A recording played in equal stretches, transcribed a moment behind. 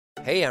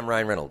Hey, I'm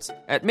Ryan Reynolds.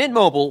 At Mint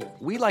Mobile,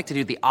 we like to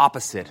do the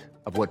opposite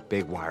of what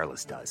Big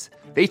Wireless does.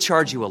 They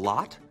charge you a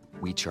lot,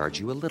 we charge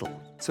you a little.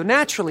 So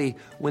naturally,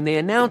 when they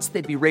announced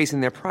they'd be raising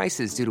their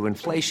prices due to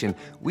inflation,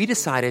 we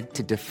decided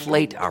to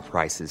deflate our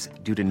prices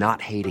due to not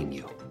hating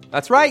you.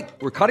 That's right.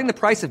 We're cutting the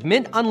price of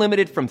Mint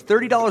Unlimited from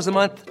 $30 a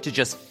month to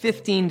just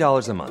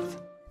 $15 a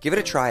month. Give it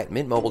a try at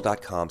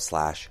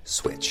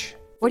mintmobile.com/switch.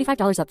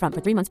 $45 up front for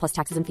 3 months plus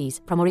taxes and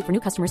fees. Promo rate for new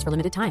customers for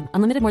limited time.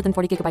 Unlimited more than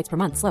 40 gigabytes per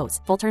month. Slows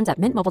full terms at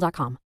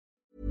mintmobile.com.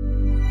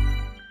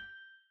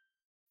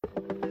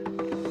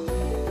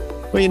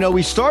 Well,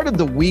 we started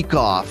the week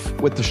off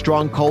with the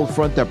strong cold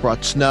front that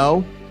brought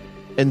snow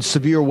and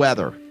severe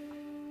weather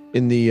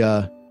in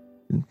the,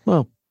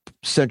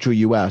 central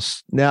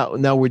U.S.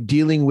 Now we're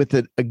dealing with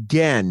it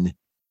again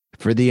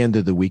for the end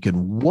of the week.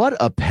 And what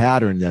a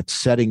pattern that's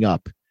setting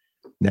up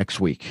next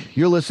week.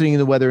 You're listening to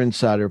the Weather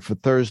Insider for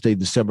Thursday,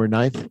 December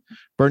 9th.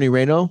 Bernie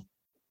Rayno,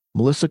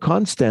 Melissa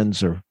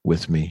Constans are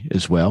with me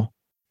as well.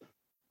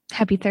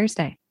 Happy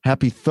Thursday.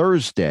 Happy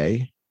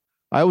Thursday.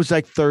 I always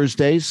like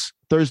Thursdays.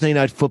 Thursday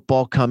night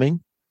football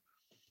coming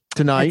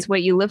tonight. That's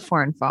what you live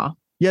for in fall.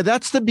 Yeah,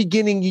 that's the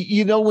beginning.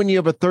 When you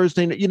have a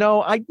Thursday night,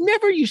 I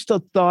never used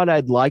to thought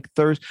I'd like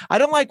Thursday. I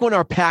don't like when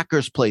our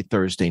Packers play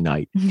Thursday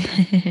night.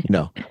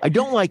 I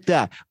don't like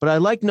that. But I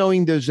like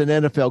knowing there's an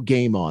NFL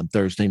game on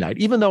Thursday night,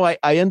 even though I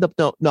end up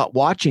not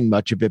watching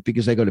much of it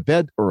because I go to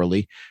bed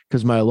early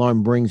because my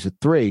alarm rings at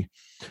 3.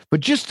 But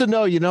just to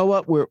know, you know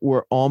what?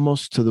 We're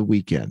almost to the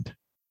weekend.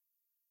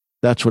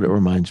 That's what it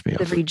reminds me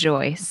of. To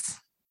rejoice.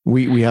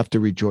 We have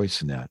to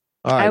rejoice in that.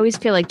 All right. I always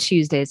feel like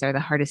Tuesdays are the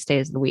hardest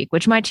days of the week,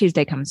 which my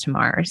Tuesday comes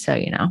tomorrow.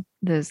 So,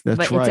 That's but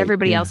right. It's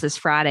everybody Yeah. else's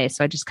Friday.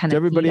 So I just kind of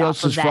everybody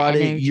else's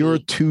Friday, energy, your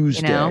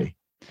Tuesday.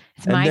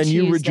 It's and my then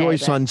you Tuesday,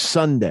 rejoice on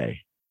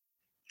Sunday.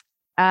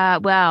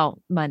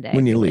 Monday.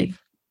 When you leave.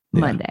 Yeah.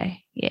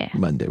 Monday. Yeah.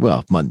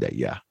 Monday.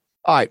 Yeah.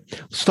 All right.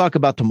 Let's talk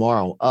about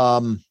tomorrow.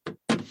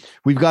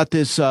 We got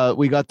this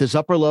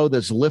upper low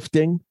that's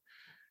lifting.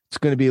 It's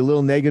going to be a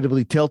little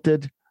negatively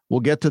tilted. We'll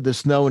get to the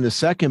snow in a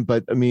second,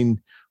 but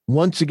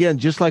once again,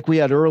 just like we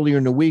had earlier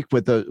in the week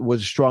with a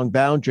strong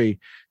boundary,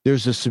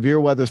 there's a severe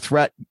weather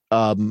threat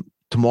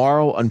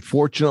tomorrow.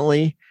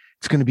 Unfortunately,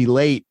 it's going to be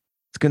late.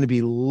 It's going to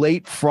be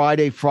late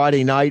Friday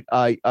night.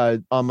 I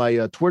on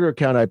my Twitter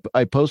account,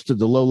 I posted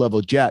the low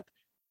level jet,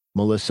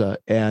 Melissa.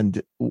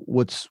 And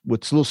what's a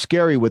little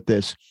scary with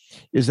this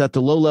is that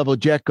the low level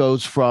jet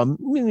goes from,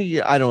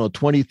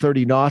 20,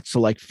 30 knots to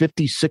like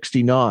 50,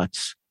 60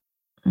 knots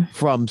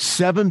from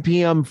 7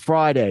 p.m.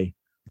 Friday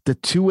to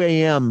 2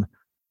 a.m.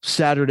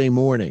 Saturday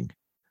morning.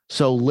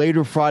 So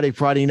later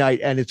Friday night,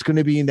 and it's going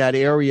to be in that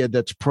area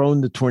that's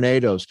prone to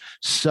tornadoes,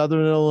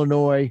 southern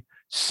Illinois,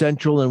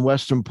 central and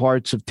western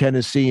parts of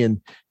Tennessee,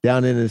 and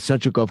down in the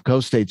central Gulf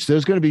Coast states.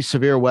 There's going to be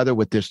severe weather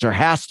with this. There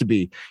has to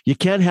be. You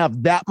can't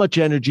have that much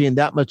energy and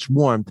that much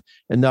warmth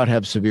and not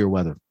have severe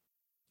weather.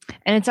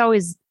 And it's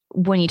always,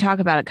 when you talk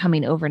about it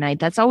coming overnight,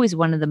 that's always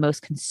one of the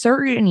most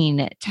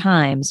concerning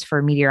times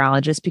for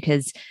meteorologists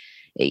because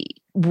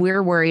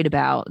we're worried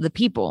about the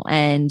people.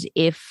 And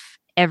if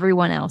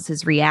everyone else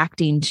is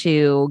reacting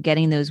to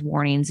getting those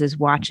warnings as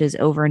watches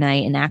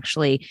overnight and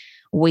actually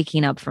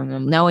waking up from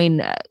them,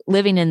 knowing,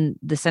 living in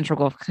the central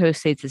Gulf Coast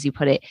states, as you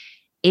put it,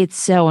 it's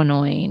so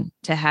annoying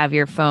to have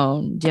your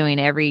phone doing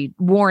every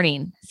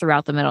warning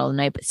throughout the middle of the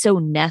night, but so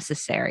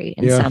necessary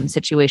in some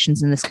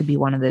situations. And this could be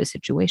one of those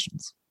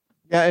situations.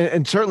 Yeah.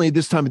 And certainly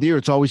this time of the year,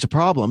 it's always a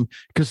problem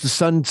because the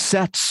sun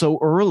sets so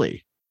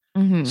early.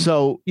 Mm-hmm.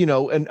 So,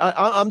 and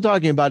I'm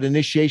talking about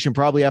initiation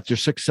probably after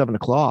 6, 7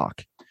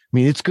 o'clock.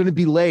 It's going to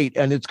be late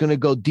and it's going to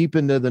go deep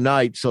into the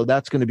night. So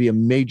that's going to be a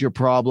major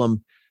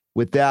problem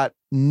with that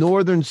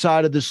northern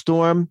side of the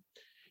storm.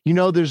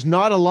 There's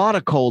not a lot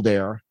of cold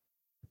air,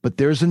 but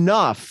there's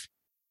enough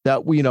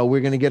that we're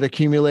going to get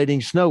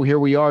accumulating snow. Here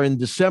we are in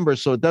December,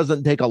 so it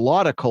doesn't take a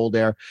lot of cold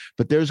air,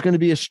 but there's going to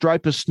be a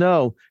stripe of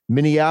snow.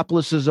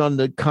 Minneapolis is on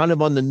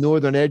the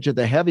northern edge of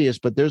the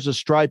heaviest, but there's a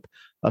stripe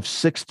of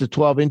 6 to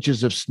 12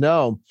 inches of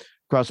snow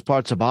across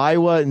parts of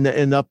Iowa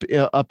and up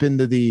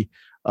into the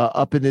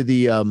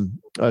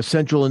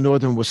central and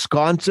northern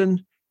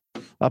Wisconsin,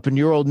 up in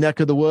your old neck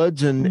of the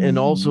woods, and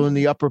also in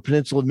the upper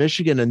peninsula of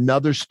Michigan.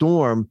 Another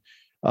storm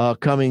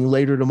coming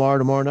later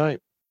tomorrow night.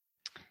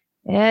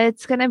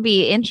 It's going to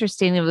be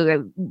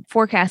interesting.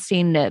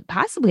 Forecasting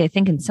possibly, I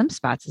think, in some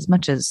spots as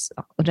much as,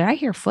 did I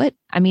hear foot?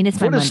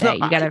 It's my Monday.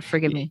 You got to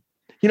forgive me.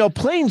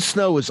 Playing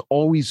snow is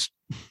always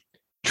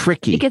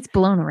tricky. It gets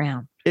blown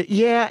around.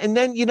 Yeah. And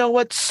then, you know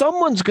what?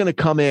 Someone's going to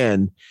come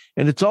in,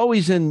 and it's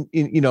always in,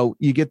 you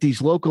get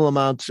these local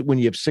amounts when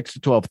you have 6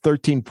 to 12,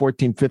 13,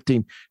 14,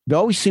 15. It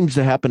always seems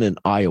to happen in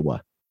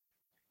Iowa.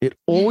 It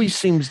always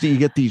seems that you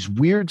get these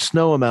weird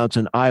snow amounts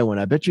in Iowa.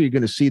 And I bet you're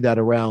going to see that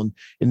around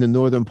in the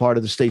northern part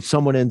of the state.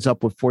 Someone ends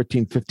up with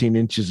 14, 15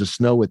 inches of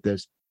snow with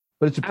this.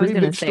 But it's a pretty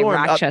big storm.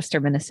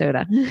 Rochester,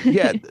 Minnesota.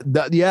 Yeah.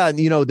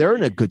 And, they're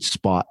in a good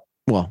spot.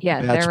 Well,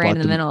 yeah, they're right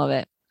in the middle of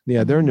it.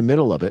 Yeah, they're in the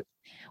middle of it.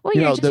 Well,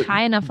 you're just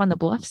high enough on the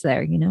bluffs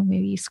there.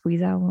 Maybe you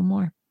squeeze out a little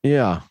more.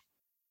 Yeah.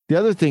 The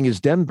other thing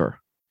is Denver.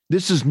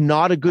 This is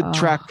not a good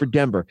track for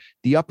Denver.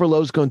 The upper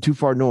low is going too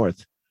far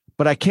north,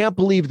 but I can't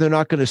believe they're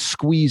not going to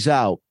squeeze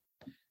out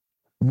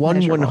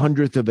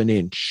 1/100th of an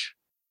inch.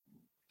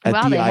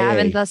 Well, they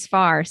haven't thus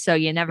far, so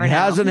you never know. It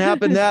hasn't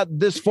happened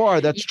this far.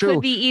 That's true. You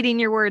could be eating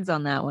your words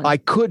on that one. I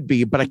could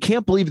be, but I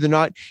can't believe they're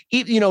not.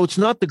 It's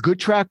not the good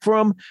track for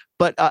them,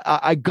 but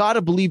I got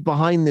to believe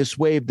behind this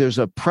wave, there's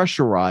a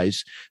pressure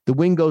rise. The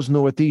wind goes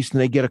northeast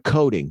and they get a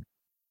coating.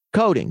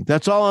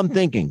 That's all I'm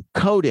thinking.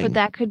 Coating. But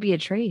that could be a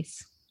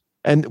trace.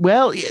 And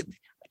well,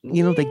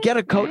 they get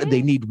a coat.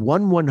 They need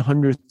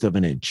 1/100th of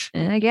an inch.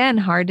 And again,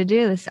 hard to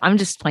do this. I'm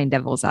just playing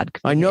devil's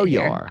advocate. I know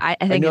you are. I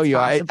think know it's you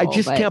are. I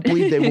just but... can't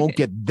believe they won't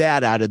get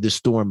that out of the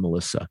storm,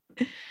 Melissa.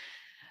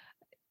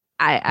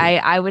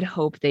 I would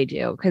hope they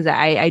do, because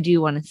I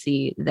do want to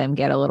see them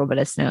get a little bit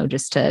of snow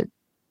just to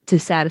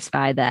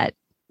satisfy that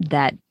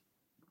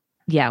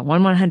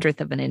 1/100th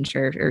of an inch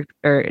or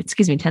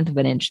excuse me, 10th of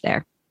an inch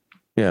there.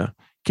 Yeah,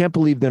 can't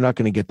believe they're not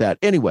going to get that.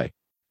 Anyway,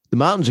 the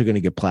mountains are going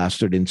to get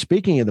plastered. And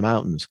speaking of the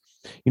mountains,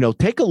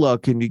 take a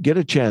look, and you get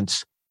a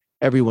chance,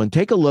 everyone,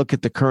 take a look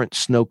at the current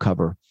snow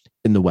cover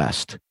in the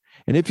West.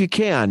 And if you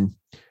can,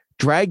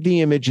 drag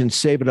the image and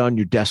save it on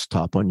your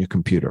desktop, on your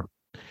computer.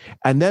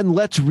 And then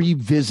let's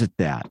revisit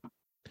that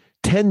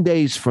 10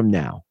 days from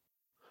now.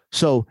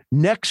 So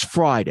next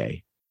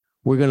Friday,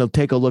 we're going to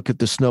take a look at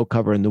the snow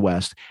cover in the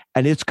West,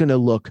 and it's going to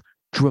look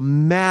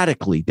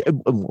dramatically,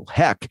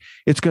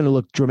 it's going to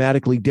look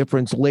dramatically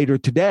different later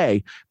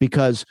today,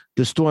 because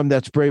the storm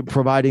that's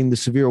providing the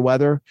severe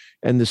weather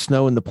and the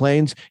snow in the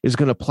plains is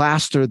going to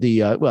plaster the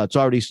it's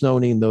already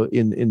snowing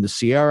in the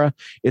Sierra.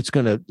 It's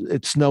going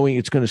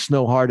to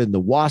snow hard in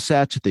the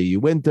Wasatch, the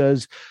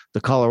Uintas,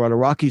 the Colorado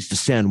Rockies, the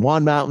San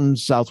Juan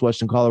Mountains,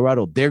 southwestern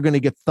Colorado. They're going to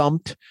get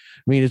thumped.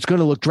 I mean, it's going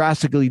to look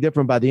drastically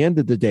different by the end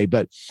of the day,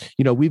 but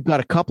we've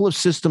got a couple of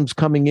systems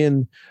coming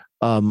in,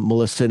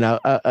 Melissa. Now,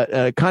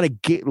 I kind of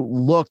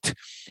looked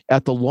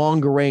at the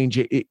longer range.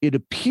 It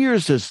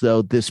appears as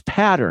though this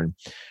pattern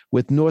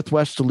with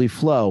northwesterly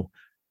flow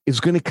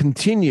is going to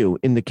continue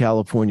in the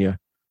California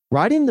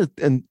right in the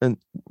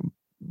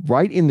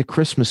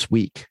Christmas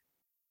week.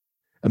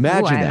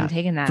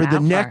 Imagine that for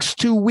the next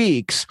 2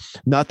 weeks.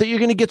 Not that you're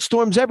going to get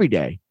storms every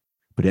day,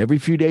 but every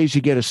few days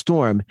you get a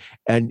storm.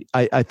 And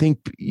I think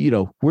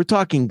we're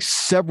talking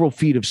several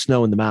feet of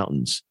snow in the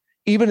mountains,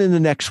 even in the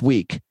next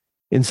week,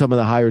 in some of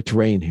the higher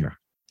terrain here.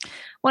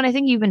 Well, I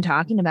think you've been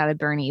talking about it,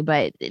 Bernie,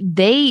 but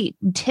they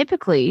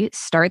typically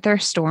start their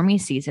stormy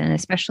season,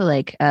 especially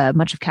like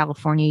much of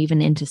California,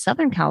 even into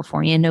Southern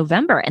California, in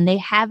November, and they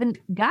haven't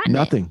gotten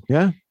nothing.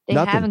 Yeah, they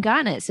haven't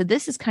gotten it. So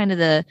this is kind of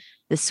the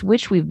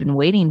switch we've been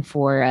waiting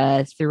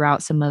for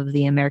throughout some of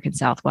the American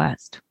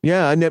Southwest.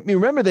 Yeah, and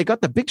remember they got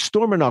the big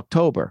storm in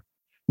October.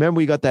 Remember,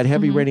 we got that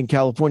heavy rain in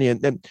California.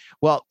 And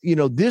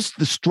the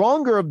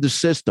stronger of the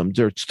systems,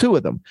 there's two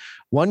of them,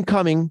 one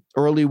coming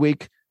early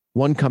week,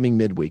 one coming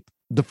midweek.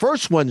 The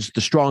first one's the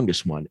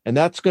strongest one, and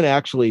that's going to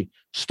actually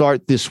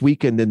start this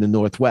weekend in the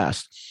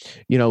Northwest.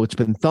 It's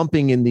been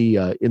thumping in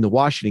the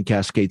Washington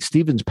Cascade,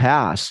 Stevens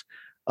Pass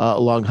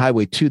along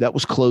Highway 2. That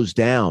was closed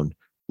down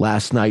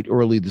last night.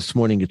 Early this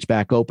morning, it's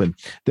back open.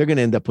 They're going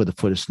to end up with a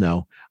foot of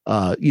snow,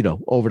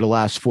 over the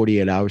last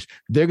 48 hours.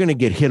 They're going to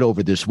get hit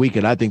over this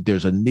weekend. I think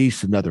there's at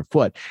least another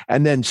foot.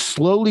 And then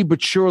slowly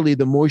but surely,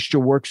 the moisture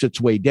works its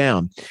way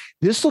down.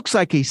 This looks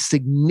like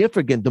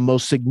the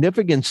most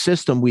significant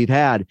system we've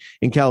had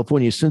in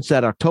California since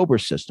that October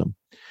system.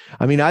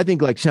 I mean, I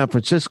think like San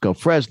Francisco,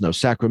 Fresno,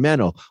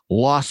 Sacramento,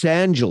 Los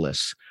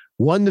Angeles,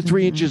 1 to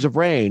 3 inches of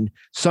rain.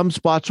 Some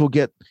spots will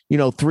get,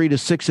 3 to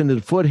 6 into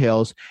the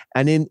foothills,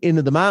 and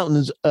into the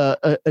mountains.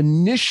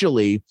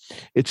 Initially,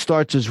 it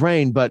starts as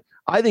rain, but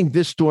I think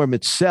this storm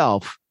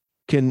itself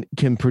can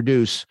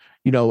produce,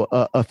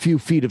 a few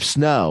feet of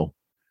snow,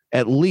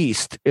 at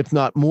least, if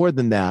not more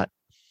than that.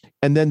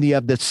 And then you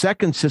have the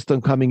second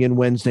system coming in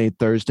Wednesday and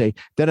Thursday.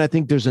 Then I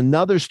think there's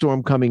another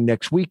storm coming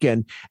next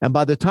weekend. And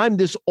by the time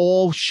this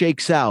all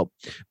shakes out,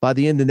 by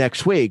the end of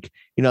next week,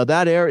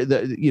 that area,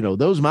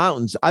 those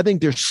mountains, I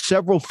think there's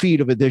several feet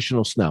of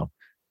additional snow,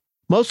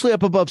 mostly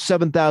up above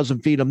 7,000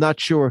 feet. I'm not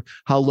sure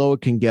how low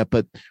it can get,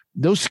 but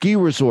those ski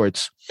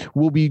resorts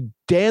will be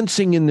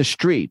dancing in the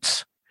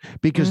streets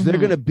because they're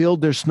going to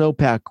build their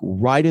snowpack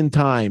right in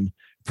time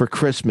for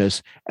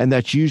Christmas. And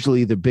that's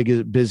usually the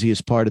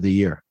busiest part of the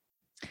year.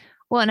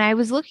 Well, and I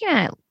was looking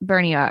at,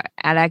 Bernie, at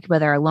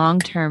AccuWeather, our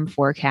long-term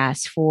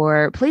forecast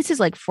for places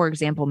like, for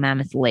example,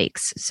 Mammoth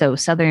Lakes. So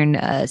southern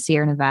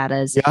Sierra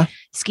Nevada's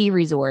ski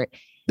resort.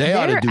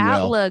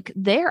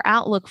 Their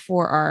outlook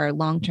for our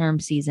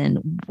long-term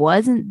season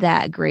wasn't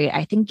that great,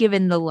 I think,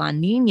 given the La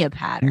Nina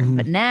pattern.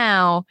 But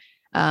now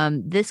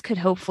this could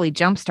hopefully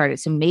jumpstart it.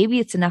 So maybe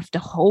it's enough to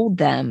hold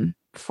them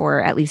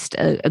for at least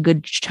a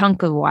good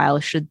chunk of a while,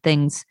 should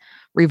things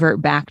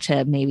revert back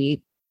to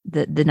maybe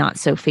the not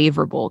so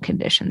favorable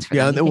conditions for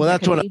them. Well,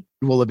 that's what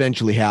will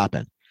eventually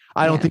happen.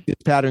 I don't think this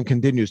pattern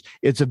continues.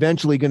 It's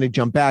eventually going to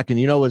jump back. And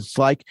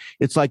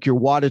it's like your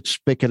water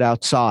spigot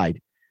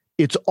outside.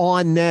 It's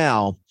on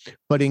now,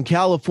 but in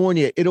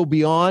California, it'll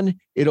be on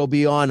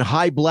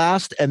high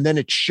blast, and then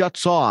it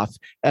shuts off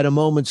at a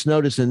moment's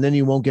notice, and then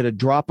you won't get a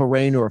drop of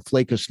rain or a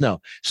flake of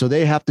snow. So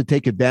they have to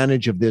take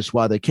advantage of this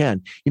while they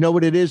can. You know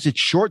what it is? It's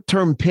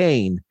short-term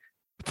pain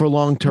for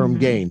long-term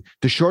gain.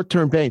 The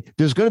short-term pain,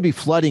 there's going to be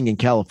flooding in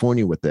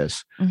California with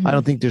this. I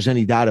don't think there's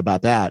any doubt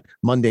about that.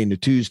 Monday into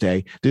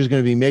Tuesday, there's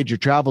going to be major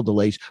travel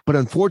delays. But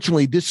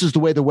unfortunately, this is the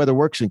way the weather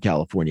works in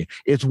California.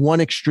 It's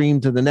one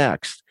extreme to the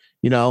next.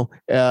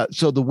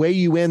 So the way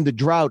you end the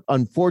drought,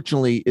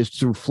 unfortunately, is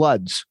through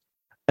floods.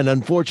 And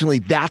unfortunately,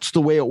 that's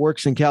the way it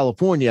works in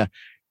California.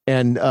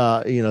 And,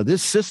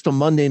 this system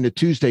Monday into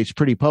Tuesday is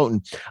pretty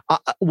potent.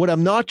 What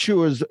I'm not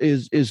sure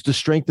is the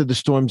strength of the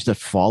storms that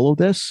follow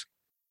this.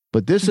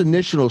 But this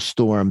initial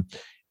storm,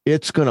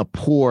 it's going to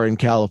pour in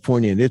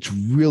California, and it's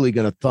really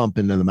going to thump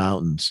into the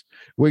mountains.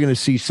 We're going to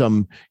see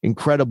some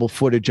incredible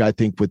footage, I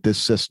think, with this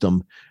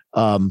system,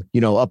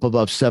 up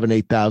above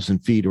 8,000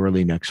 feet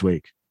early next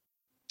week.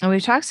 And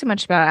we've talked so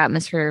much about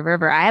atmospheric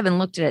river. I haven't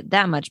looked at it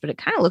that much, but it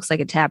kind of looks like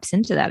it taps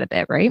into that a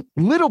bit, right?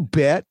 Little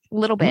bit.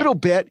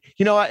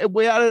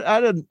 We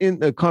had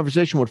a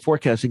conversation with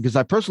forecasting because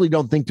I personally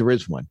don't think there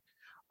is one.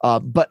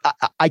 But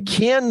I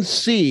can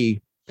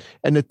see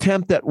an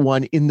attempt at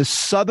one in the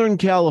Southern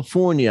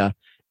California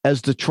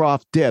as the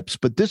trough dips,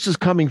 but this is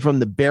coming from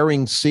the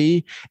Bering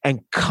Sea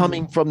and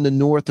coming from the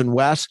north and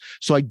west.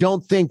 So I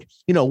don't think,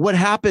 what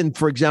happened,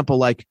 for example,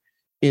 like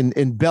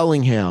in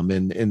Bellingham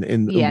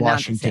in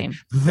Washington,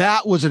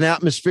 that was an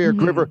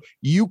atmospheric river.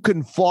 You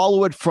can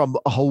follow it from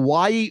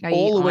Hawaii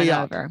all the way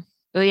up.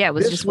 Oh yeah, it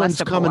was this just one's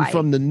west of coming Hawaii.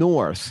 from the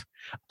north.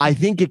 I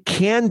think it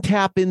can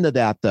tap into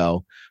that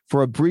though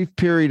for a brief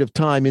period of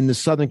time in the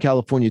Southern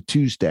California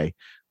Tuesday.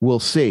 We'll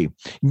see.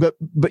 But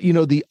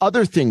the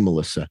other thing,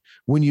 Melissa,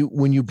 when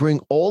you bring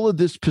all of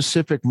this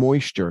Pacific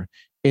moisture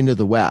into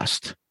the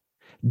West,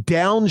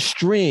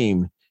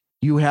 downstream,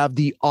 you have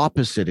the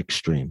opposite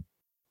extreme.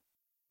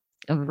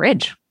 A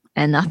ridge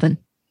and nothing.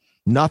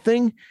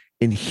 Nothing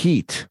in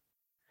heat.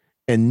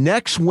 And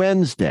next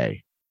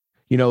Wednesday,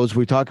 as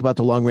we talk about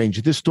the long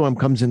range, this storm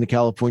comes into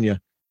California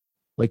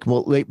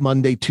late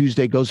Monday,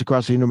 Tuesday, goes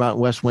across the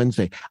Intermountain West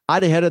Wednesday.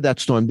 Out ahead of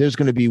that storm, there's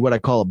going to be what I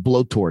call a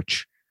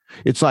blowtorch.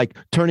 It's like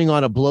turning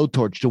on a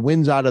blowtorch. The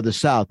wind's out of the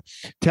south.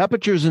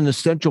 Temperatures in the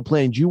Central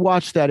Plains, you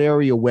watch that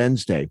area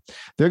Wednesday.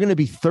 They're going to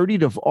be 30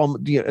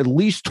 to at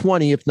least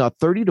 20, if not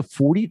 30 to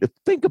 40.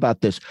 Think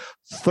about this,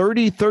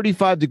 30,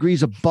 35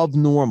 degrees above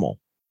normal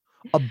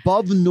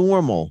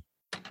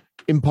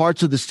in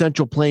parts of the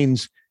Central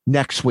Plains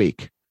next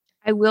week.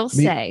 I will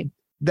say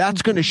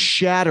that's going to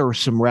shatter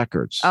some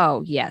records.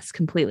 Oh, yes,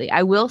 completely.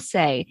 I will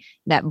say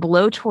that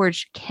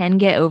blowtorch can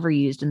get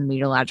overused in the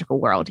meteorological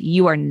world.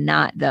 You are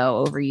not,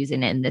 though,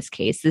 overusing it in this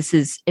case. This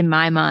is, in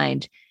my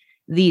mind,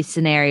 the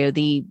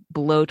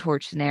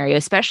blowtorch scenario,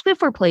 especially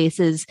for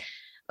places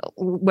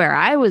where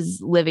I was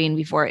living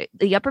before,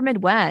 the upper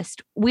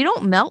Midwest. We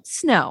don't melt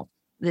snow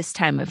this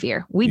time of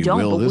year.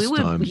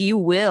 You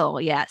will.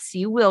 Yes,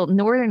 you will.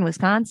 Northern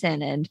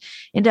Wisconsin and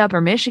into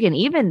upper Michigan,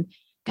 even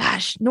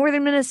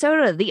northern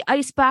Minnesota, the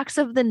icebox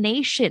of the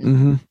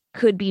nation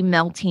could be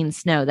melting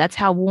snow. That's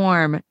how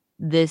warm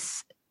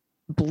this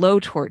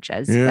blowtorch,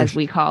 as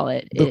we call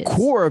it, is. The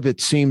core of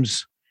it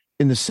seems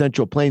in the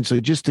Central Plains.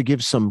 So just to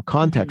give some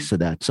context to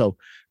that. So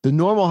the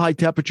normal high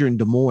temperature in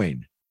Des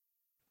Moines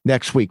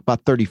next week,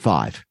 about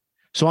 35.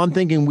 So I'm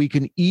thinking we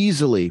can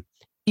easily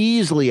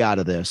out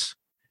of this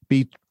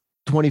be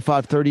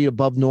 25, 30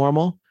 above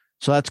normal.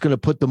 So that's going to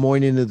put Des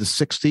Moines into the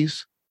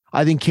 60s.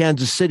 I think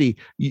Kansas City,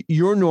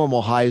 your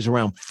normal high is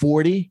around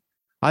 40.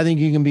 I think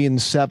you can be in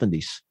the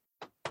 70s.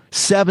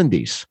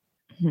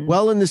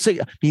 Well, in the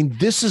city. I mean,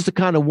 this is the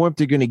kind of warmth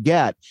you're going to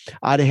get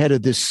out ahead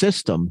of this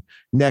system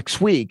next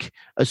week,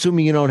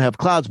 assuming you don't have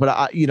clouds. But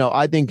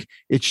I think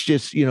it's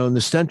just, in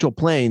the Central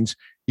Plains,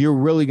 you're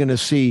really going to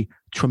see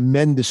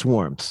tremendous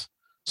warmth.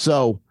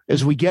 So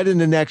as we get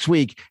into next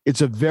week,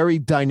 it's a very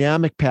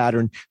dynamic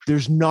pattern.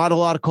 There's not a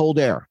lot of cold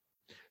air.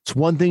 It's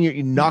one thing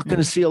you're not going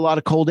to see a lot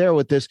of cold air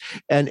with this.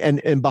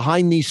 And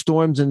behind these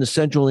storms in the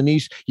central and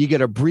east, you get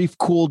a brief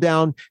cool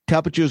down.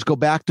 Temperatures go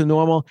back to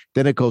normal.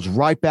 Then it goes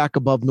right back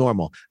above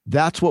normal.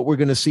 That's what we're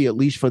going to see at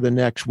least for the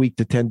next week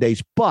to 10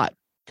 days. But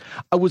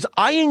I was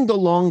eyeing the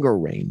longer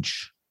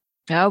range.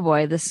 Oh,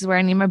 boy. This is where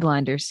I need my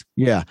blinders.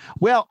 Yeah.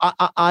 Well,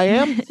 I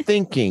am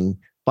thinking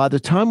by the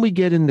time we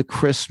get into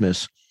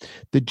Christmas,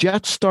 the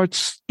jet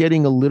starts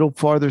getting a little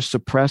farther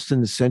suppressed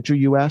in the central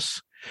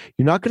U.S.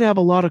 You're not going to have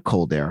a lot of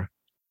cold air.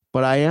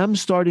 But I am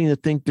starting to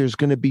think there's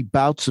going to be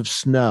bouts of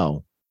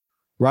snow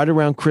right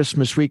around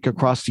Christmas week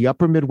across the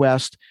upper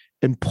Midwest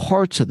and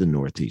parts of the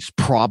Northeast,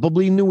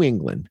 probably New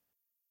England.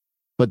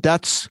 But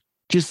that's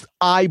just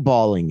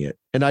eyeballing it.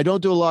 And I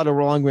don't do a lot of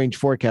long range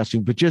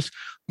forecasting, but just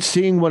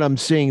seeing what I'm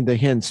seeing, the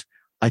hints,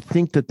 I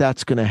think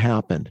that's going to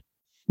happen.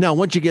 Now,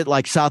 once you get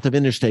like south of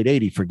Interstate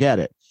 80, forget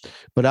it.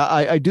 But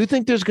I do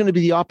think there's going to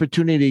be the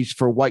opportunities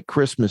for white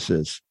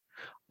Christmases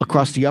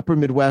across the upper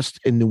Midwest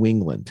and New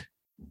England.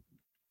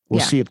 We'll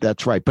see if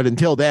that's right. But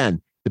until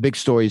then, The big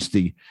story is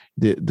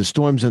the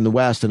storms in the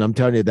West, and I'm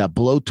telling you that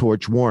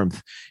blowtorch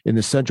warmth in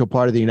the central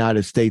part of the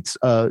United States.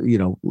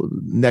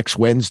 Next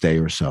Wednesday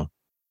or so.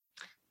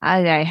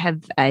 I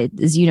have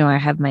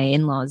my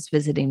in-laws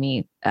visiting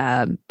me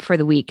for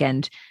the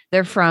weekend.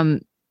 They're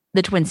from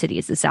the Twin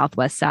Cities, the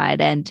Southwest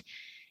side, and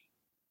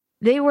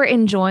they were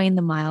enjoying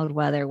the mild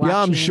weather.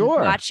 I'm sure.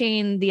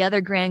 Watching the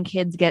other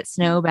grandkids get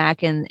snow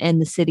back in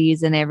the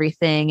cities and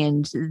everything.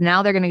 And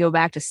now they're going to go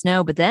back to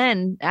snow. But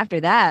then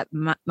after that,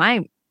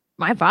 my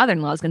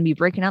father-in-law is going to be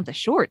breaking out the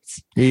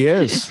shorts. He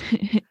is.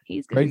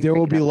 He's right. There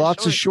will be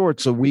lots of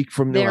shorts a week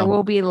from now. There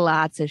will be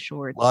lots of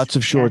shorts. Lots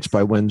of shorts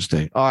by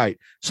Wednesday. All right.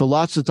 So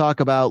lots to talk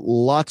about,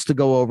 lots to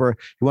go over.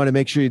 You want to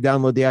make sure you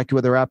download the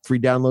AccuWeather app, free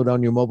download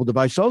on your mobile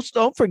device. Also,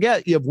 don't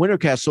forget you have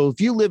Wintercast. So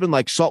if you live in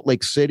like Salt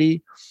Lake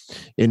City,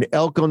 in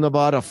Elko,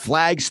 Nevada,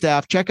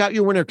 Flagstaff, check out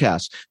your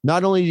Wintercast.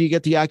 Not only do you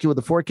get the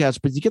AccuWeather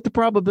forecast, but you get the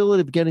probability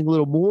of getting a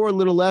little more, a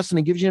little less, and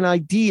it gives you an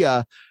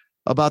idea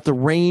about the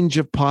range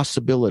of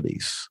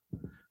possibilities.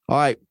 All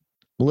right.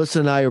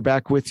 Melissa and I are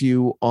back with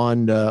you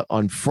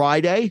on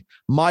Friday,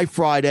 my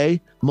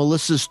Friday,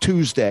 Melissa's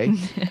Tuesday.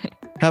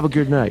 Have a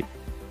good night.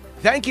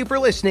 Thank you for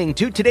listening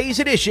to today's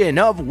edition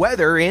of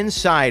Weather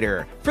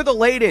Insider. For the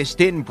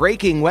latest in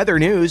breaking weather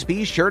news,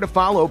 be sure to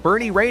follow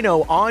Bernie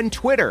Rayno on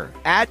Twitter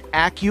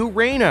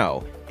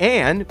 @AccuRayno.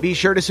 And be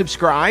sure to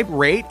subscribe,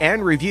 rate,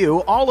 and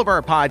review all of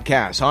our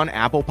podcasts on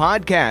Apple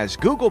Podcasts,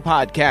 Google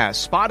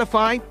Podcasts,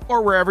 Spotify,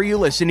 or wherever you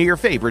listen to your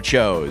favorite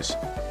shows.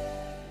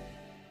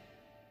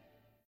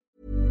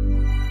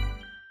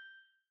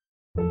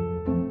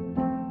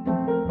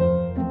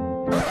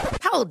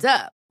 Hold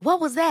up. What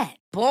was that?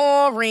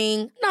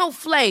 Boring. No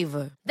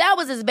flavor. That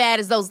was as bad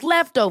as those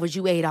leftovers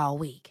you ate all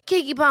week.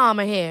 Keke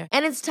Palmer here,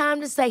 and it's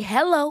time to say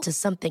hello to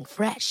something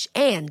fresh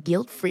and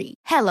guilt-free.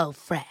 Hello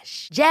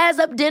Fresh. Jazz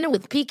up dinner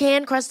with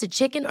pecan-crusted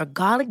chicken or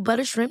garlic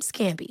butter shrimp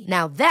scampi.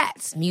 Now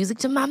that's music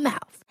to my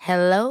mouth.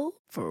 Hello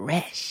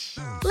Fresh.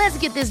 Let's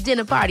get this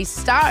dinner party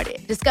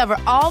started. Discover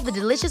all the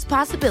delicious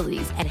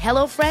possibilities at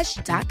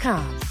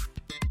HelloFresh.com.